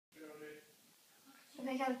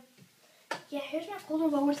I can. Yeah, here's my folder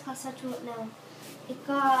Wellworth class set to it now. It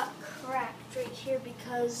got cracked right here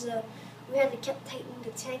because we had to keep tightening the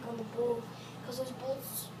tank on the bowl because those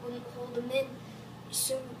bolts wouldn't hold them in.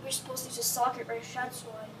 So we're supposed to use a socket right? That's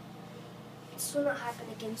why. This will not happen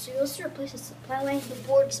again. So you'll have to replace the supply line. The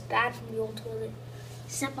board's bad from the old toilet.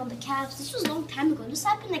 Step on the calves. This was a long time ago. This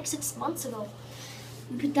happened like 6 months ago.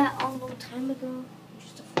 We put that on a long time ago.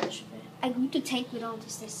 Just a flash of it. I glued the tank lid on to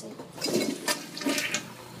stay safe.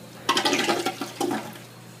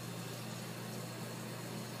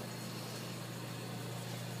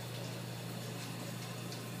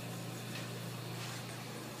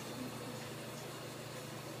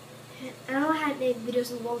 I don't have made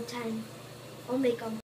videos in a long time. I'll make them.